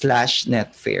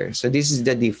private/net fare. So this is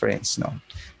the difference, no?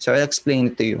 So I'll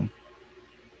explain it to you.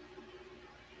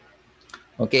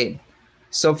 Okay.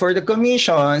 So for the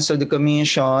commission,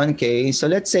 okay, so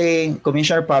let's say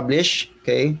commission or publish,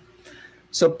 okay.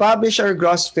 So published or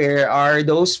gross fare are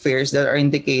those fares that are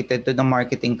indicated to the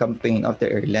marketing campaign of the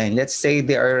airline. Let's say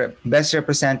they are best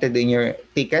represented in your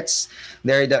tickets.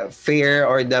 They're the fare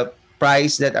or the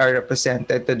price that are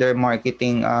represented to their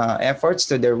marketing efforts,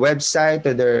 to their website,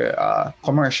 to their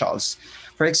commercials.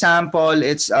 For example,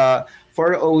 it's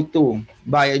 402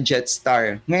 via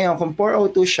Jetstar. Ngayon, kung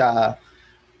 402 siya,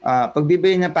 pag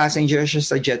bibili ng passenger siya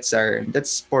sa Jetstar,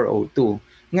 that's 402.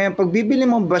 Ngayon, pag bibili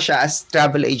mo ba siya as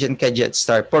travel agent kay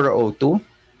Jetstar, 402?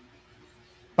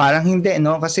 Parang hindi,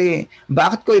 no? Kasi,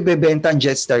 bakit ko ibebenta ang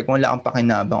Jetstar kung wala akong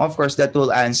pakinabang? Of course, that will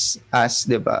ask,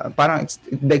 di ba? Parang it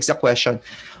begs the question,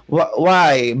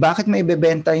 why? Bakit may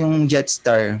ibebenta yung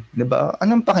Jetstar? Di ba?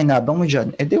 Anong pakinabang mo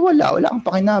dyan? Di wala akong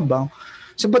pakinabang.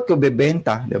 So, ba't ko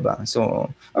bebenta, diba?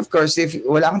 So, of course, if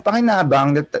wala kang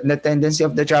pakinabang, the tendency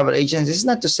of the travel agents is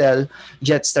not to sell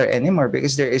Jetstar anymore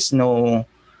because there is no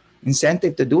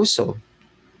incentive to do so.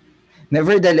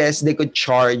 Nevertheless, they could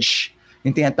charge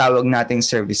yung tinatawag nating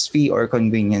service fee or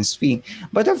convenience fee.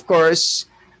 But of course,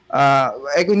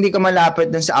 kung hindi ka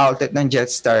malapit dun sa outlet ng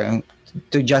Jetstar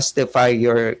to justify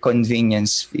your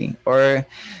convenience fee, or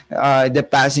the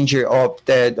passenger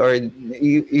opted, or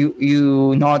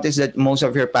you notice that most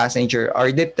of your passenger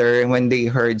are deterred when they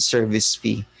heard service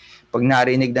fee. Pag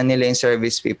narinig na nila yung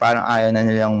service fee, parang ayaw na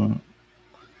nilang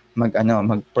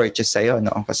mag-purchase sa'yo,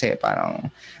 no? Kasi parang,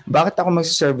 bakit ako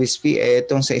mag-service fee?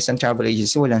 Itong sa isang travel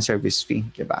agency, walang service fee,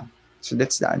 diba? So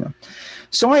that's the ano.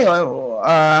 So ngayon,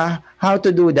 how to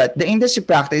do that? The industry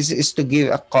practice is to give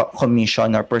a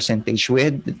commission or percentage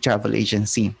with the travel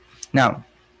agency. Now,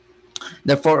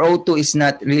 the 402 is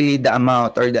not really the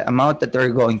amount or the amount that they're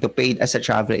going to pay as a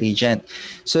travel agent.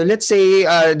 So let's say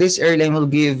this airline will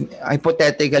give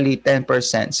hypothetically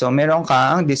 10%. So meron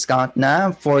kang discount na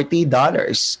 $40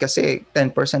 kasi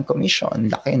 10%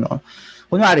 commission. Laki, no?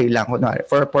 Kunwari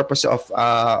for a purpose of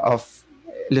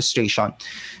illustration.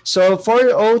 So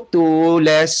 402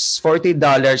 less $40,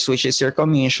 which is your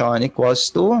commission, equals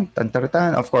to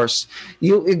of course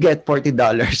you get $40.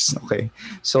 Okay,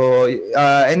 so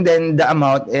and then the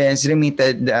amount is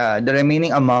remitted, the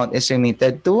remaining amount is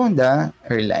remitted to the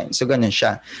airline. So ganun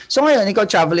siya. So ngayon, ikaw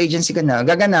travel agency ka na,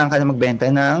 gaganahan ka na magbenta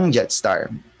ng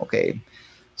Jetstar. Okay,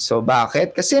 so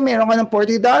bakit? Kasi meron ka ng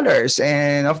 $40,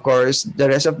 and of course the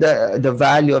rest of the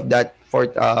value of that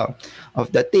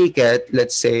of the ticket,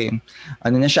 let's say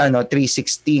ano na siya, no,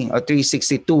 360 or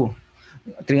 362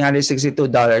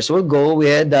 $362 will go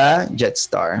with the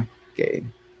Jetstar. Okay,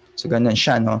 so ganun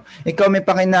siya, no? Ikaw may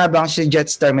pakinabang si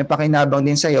Jetstar, may pakinabang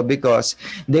din sa'yo because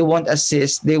they won't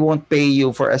pay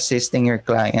you for assisting your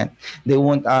client. They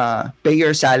won't pay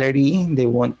your salary. They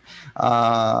won't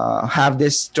have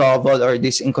this trouble or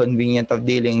this inconvenience of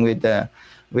dealing with the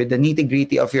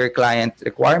nitty-gritty of your client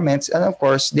requirements. And of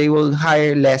course, they will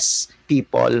hire less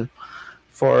people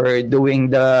for doing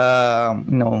the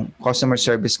customer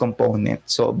service component.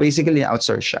 So basically,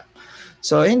 outsource siya.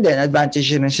 So and then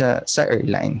advantage na siya sa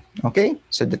airline. Okay?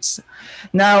 So that's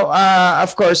now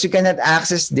of course you cannot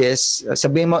access this.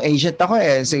 Sabihin mo, agent ako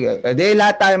sige,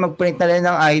 lahat tayo mag-print na lang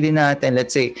ng ID natin.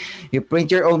 Let's say you print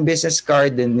your own business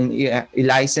card, and then you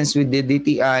license with the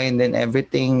DTI and then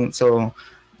everything. So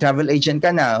travel agent ka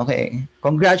na, okay.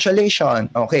 Congratulations.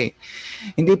 Okay.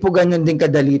 Hindi po ganun din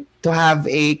kadali to have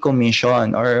a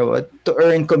commission or to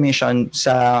earn commission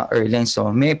sa airline.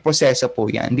 So may proseso po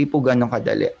yan. Hindi po ganun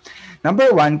kadali.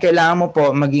 Number one, kailangan mo po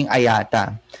maging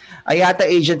IATA. IATA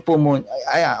agent po muna.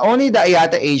 Only the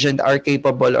IATA agent are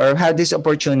capable or have this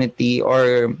opportunity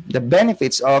or the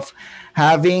benefits of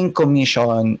having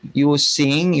commission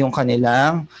using yung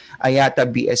kanilang IATA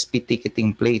BSP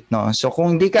ticketing plate, no? So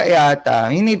kung hindi ka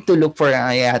IATA, you need to look for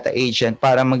an IATA agent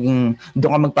para doon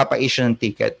ka magpapa-issue ng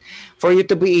ticket for you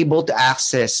to be able to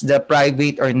access the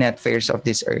private or net fares of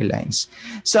these airlines.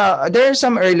 So there are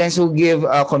some airlines who give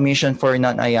a commission for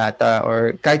non-IATA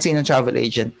or kahit sino travel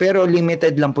agent, pero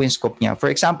limited lang po yung scope niya. For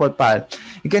example, PAL,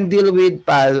 you can deal with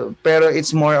PAL, pero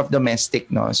it's more of domestic,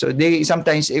 no? So they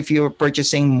sometimes, if you're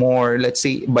purchasing more, let's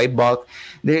say by bulk,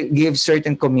 they give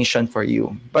certain commission for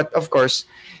you. But of course,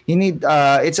 you need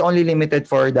it's only limited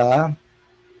for the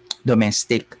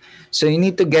domestic. So you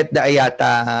need to get the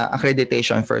IATA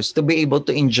accreditation first to be able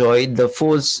to enjoy the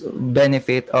full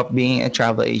benefit of being a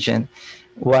travel agent.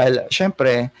 While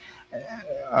syempre,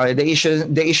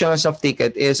 the issuance of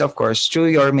ticket is of course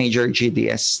through your major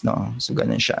GDS, no? So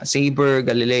ganun siya. Sabre,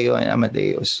 Galileo, and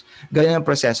Amadeus. Ganun ang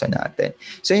proseso natin.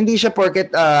 So hindi siya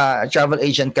porket travel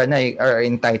agent ka na are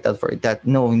entitled for that.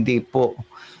 No, hindi po.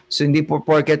 So hindi po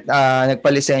porket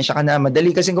nagpalisensya ka na,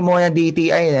 madali kasing gumawa ng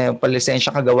DTI,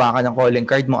 palisensya ka, gawa ka ng calling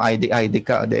card mo, ID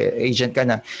ka, agent ka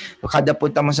na. Kada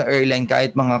punta mo sa airline,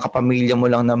 kahit mga kapamilya mo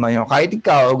lang naman yun, kahit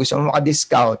ikaw, gusto mo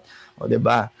maka-discount, o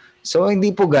diba? So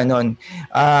hindi po ganon.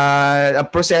 Ang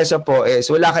proseso po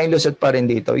is, wala kayong lusot pa rin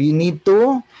dito. You need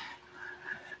to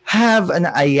have an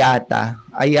IATA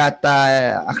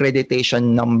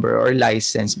accreditation number or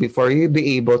license before you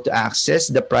be able to access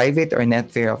the private or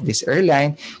net fare of this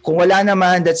airline. Kung wala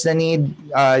naman, that's the need.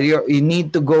 You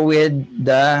need to go with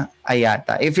the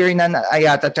IATA. If you're an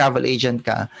IATA travel agent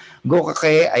ka, go ka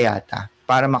kay IATA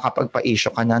para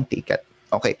makapagpa-issue ka ng ticket.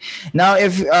 Okay. Now,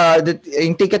 if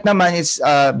yung ticket naman is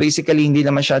basically hindi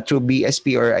naman siya through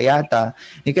BSP or IATA,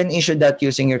 you can issue that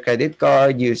using your credit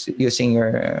card, using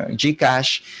your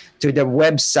GCash to the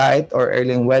website or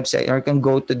airline website, or you can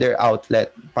go to their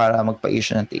outlet para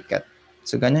magpa-issue ng ticket.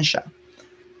 So, ganun siya.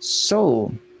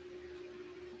 So,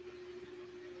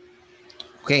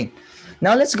 okay.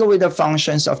 Now let's go with the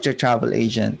functions of your travel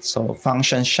agent. So,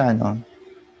 functions siya, no?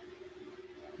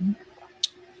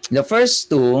 The first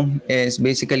two is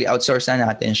basically outsource na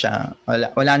natin siya.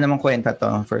 Wala namang kwenta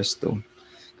to, first two.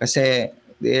 Kasi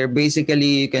they're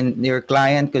basically, your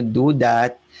client could do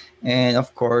that, and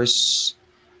of course,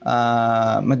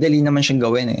 madali naman siyang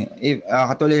gawin eh.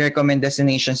 Katulad recommend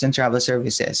destinations and travel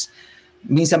services.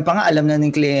 Minsan pa nga alam na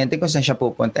ng kliyente kung saan siya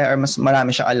pupunta or mas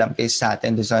marami siyang alam kaysa sa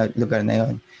atin doon sa lugar na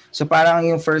yon. So parang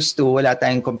yung first two, wala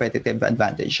tayong competitive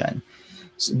advantage yan.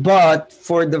 But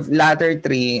for the latter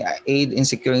three, aid in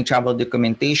securing travel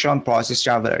documentation, process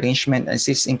travel arrangement,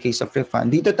 assist in case of refund,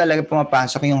 dito talaga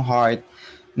pumapasok yung heart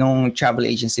ng travel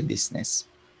agency business.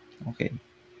 Okay.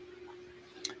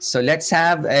 So let's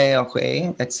have the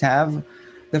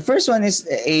first one is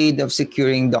aid of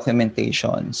securing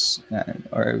documentations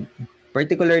or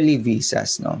particularly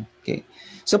visas, no? Okay.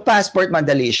 So passport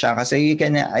madali siya kasi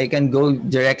I can go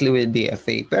directly with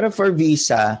DFA. Pero for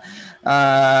visa,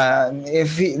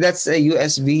 if that's a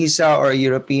US visa or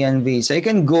European visa, you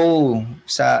can go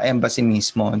sa embassy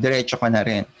mismo, diretso ka na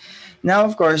rin. Now,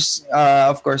 of course,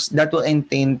 that will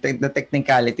entail the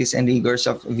technicalities and rigors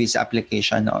of visa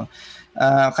application. No?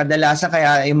 Kadalasan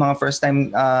kaya yung mga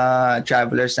first-time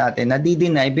travelers natin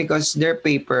nadi-deny because their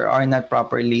paper are not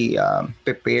properly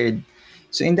prepared.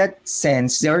 So in that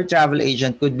sense, your travel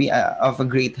agent could be of a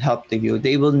great help to you.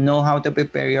 They will know how to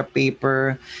prepare your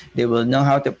paper. They will know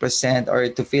how to present or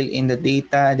to fill in the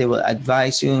data. They will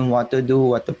advise you on what to do,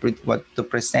 what to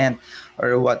present,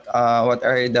 or what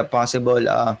are the possible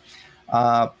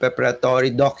preparatory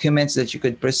documents that you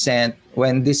could present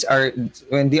when these are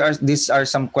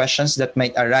some questions that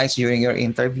might arise during your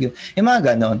interview. Yung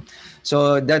mga ganon.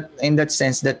 So that in that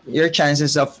sense that your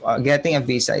chances of getting a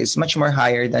visa is much more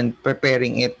higher than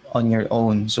preparing it on your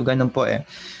own. So ganun po eh.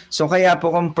 So kaya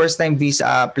po kung first time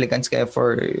visa applicants kayo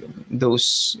for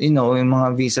those, yung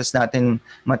mga visas natin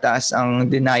mataas ang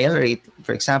denial rate,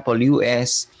 for example,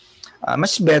 US,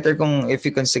 much better if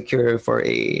you can secure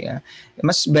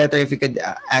much better if you could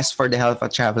ask for the help of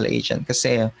a travel agent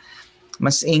kasi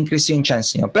mas increase yung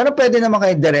chance niyo. Pero pwede naman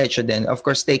kayo diretso din. Of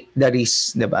course, take the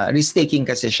risk, diba? Risk-taking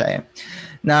kasi siya eh.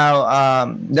 Now,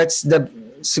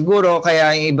 siguro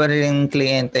kaya yung iba rin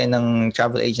kliyente ng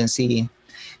travel agency,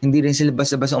 hindi rin sila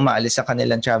basta-basta umaalis sa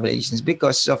kanilang travel agents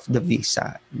because of the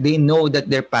visa. They know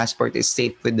that their passport is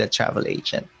safe with the travel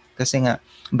agent. Kasi nga,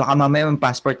 baka mamaya yung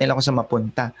passport nila kung saan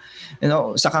mapunta.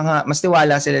 Saka nga, mas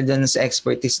tiwala sila dun sa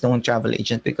expertise ng travel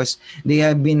agent because they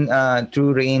have been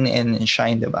through rain and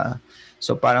shine, diba?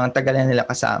 So parang tagal na nila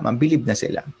kasama, believe na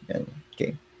sila.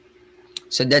 Okay.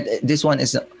 So this one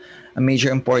is a major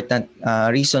important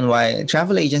reason why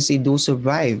travel agency do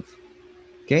survive.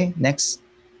 Okay, next.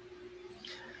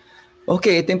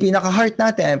 Okay, ito yung pinaka-heart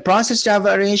natin. Process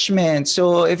travel arrangement.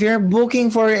 So if you're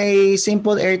booking for a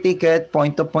simple air ticket,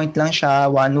 point-to-point lang siya,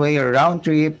 one-way or round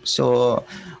trip. So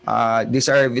these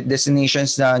are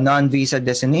destinations na non-visa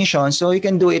destinations, so you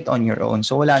can do it on your own.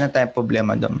 So wala na tayong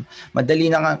problema doon.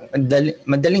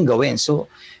 Madaling gawin. So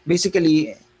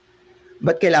basically,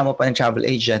 ba't kailangan mo pa ng travel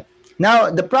agent?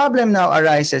 Now, the problem now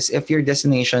arises if your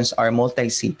destinations are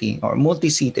multi-city or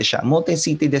multi-city siya,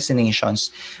 multi-city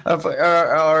destinations,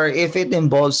 or if it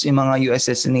involves yung mga US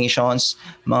destinations,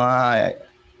 mga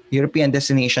European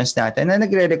destinations natin na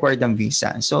nagre-require ng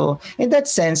visa. So in that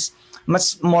sense,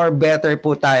 mas more better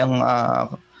po tayong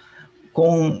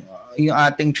kung yung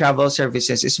ating travel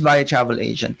services is via travel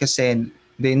agent kasi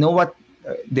they know what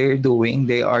they're doing.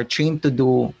 They are trained to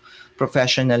do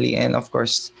professionally, and of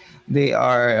course, they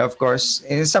are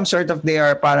in some sort of they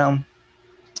are parang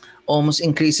almost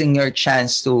increasing your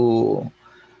chance to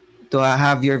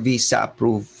have your visa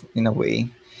approved in a way.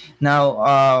 Now,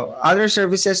 other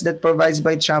services that provides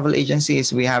by travel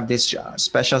agencies, we have this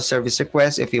special service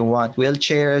request. If you want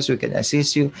wheelchairs, we can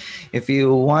assist you. If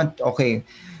you want, okay.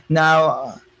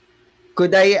 Now,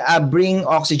 could I bring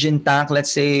oxygen tank?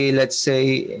 Let's say,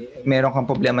 meron kang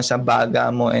problema sa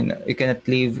baga mo and you cannot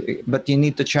leave, but you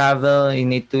need to travel, you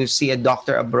need to see a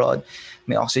doctor abroad.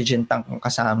 May oxygen tank kang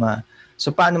kasama. So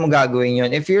paano mo gagawin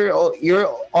 'yon? If you're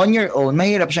on your own,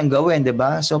 mahirap siyang gawin, 'di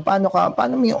ba? So paano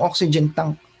mo yung oxygen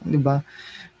tank? Diba?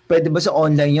 Pwede ba sa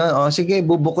online yun? O sige,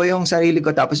 bubuko yung sarili ko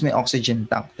tapos may oxygen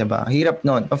tank. Diba? Hirap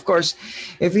nun. Of course,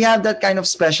 if you have that kind of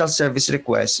special service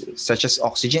request, such as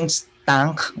oxygen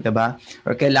tank, diba?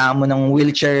 Or kailangan mo ng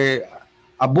wheelchair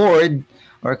aboard,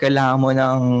 or kailangan mo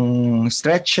ng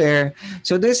stretcher.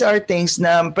 So these are things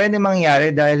na pwede mangyari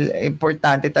dahil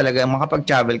importante talaga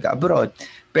makapag-travel ka abroad.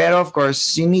 Pero of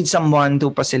course, you need someone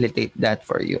to facilitate that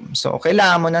for you. So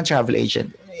kailangan mo ng travel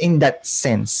agent in that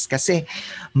sense. Kasi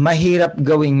mahirap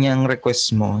gawin yung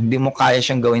request mo. Hindi mo kaya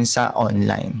siyang gawin sa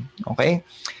online. Okay?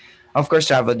 Of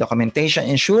course, travel documentation,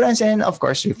 insurance, and of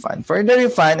course, refund. For the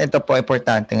refund, ito po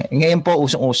importante. Ngayon po,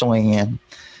 usong-uso ngayon yan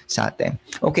sa atin.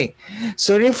 Okay.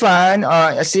 So, refund,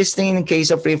 assisting in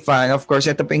case of refund, of course,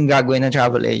 ito po yung gagawin ng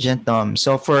travel agent.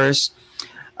 So, first,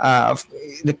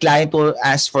 the client will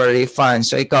ask for a refund.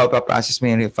 So, ikaw, pa-process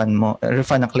mo yung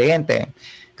refund ng kliyente.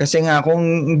 Kasi nga, kung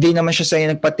hindi naman siya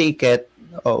sa'yo nagpa-ticket,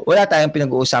 wala tayong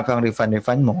pinag-uusapang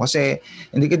refund mo kasi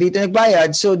hindi ka dito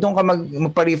nagbayad, so doon ka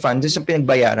magpa-refund doon sa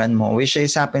pinagbayaran mo, which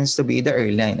is happens to be the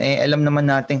airline. Alam naman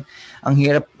natin ang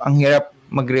hirap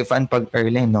mag-refund pag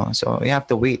airline, no? So you have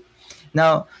to wait.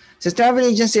 Now sa travel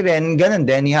agency rin, ganun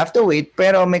din, you have to wait,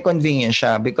 pero may convenience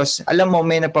siya because alam mo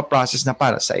may nagpa-process na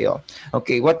para sa iyo.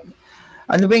 Okay,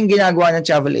 ano ba yung ginagawa ng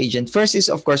travel agent? First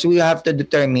is, of course, we have to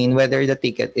determine whether the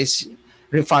ticket is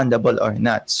refundable or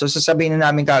not. So, sasabihin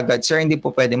na namin kagad, sir, hindi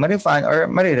po pwede ma-refund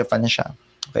or ma-refund na siya.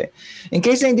 Okay. In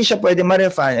case na hindi siya pwede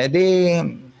ma-refund, edi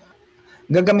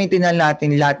gagamitin na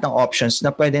natin lahat ng options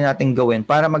na pwede natin gawin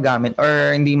para magamit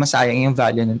or hindi masayang yung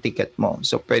value ng ticket mo.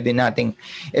 So, pwede nating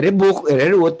i-rebook,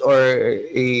 i-reroute, or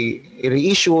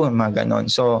i-reissue, mga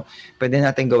ganon. So, pwede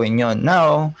natin gawin yon.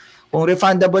 Now, kung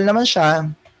refundable naman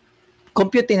siya,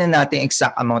 compute na natin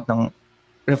exact amount ng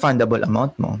refundable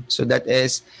amount mo. So, that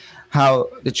is how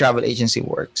the travel agency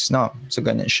works, no? So,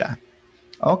 ganun siya.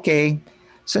 Okay.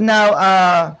 So, now,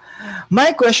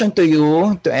 my question to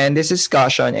you to end this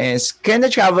discussion is, can the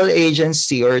travel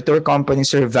agency or tour company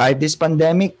survive this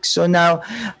pandemic? So, now,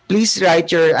 please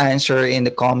write your answer in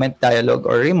the comment, dialogue,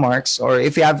 or remarks. Or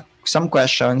if you have some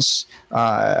questions,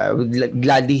 I would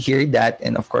gladly hear that.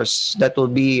 And of course, that will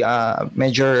be baka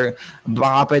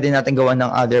pwede natin gawa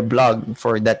ng other blog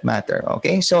for that matter.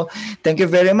 Okay, so thank you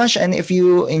very much. And if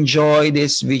you enjoy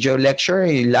this video lecture,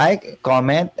 you like,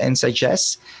 comment, and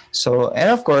suggest. So, and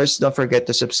of course, don't forget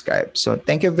to subscribe. So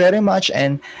thank you very much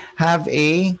and have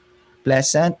a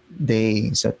pleasant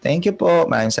day. So thank you po.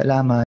 Maraming salamat.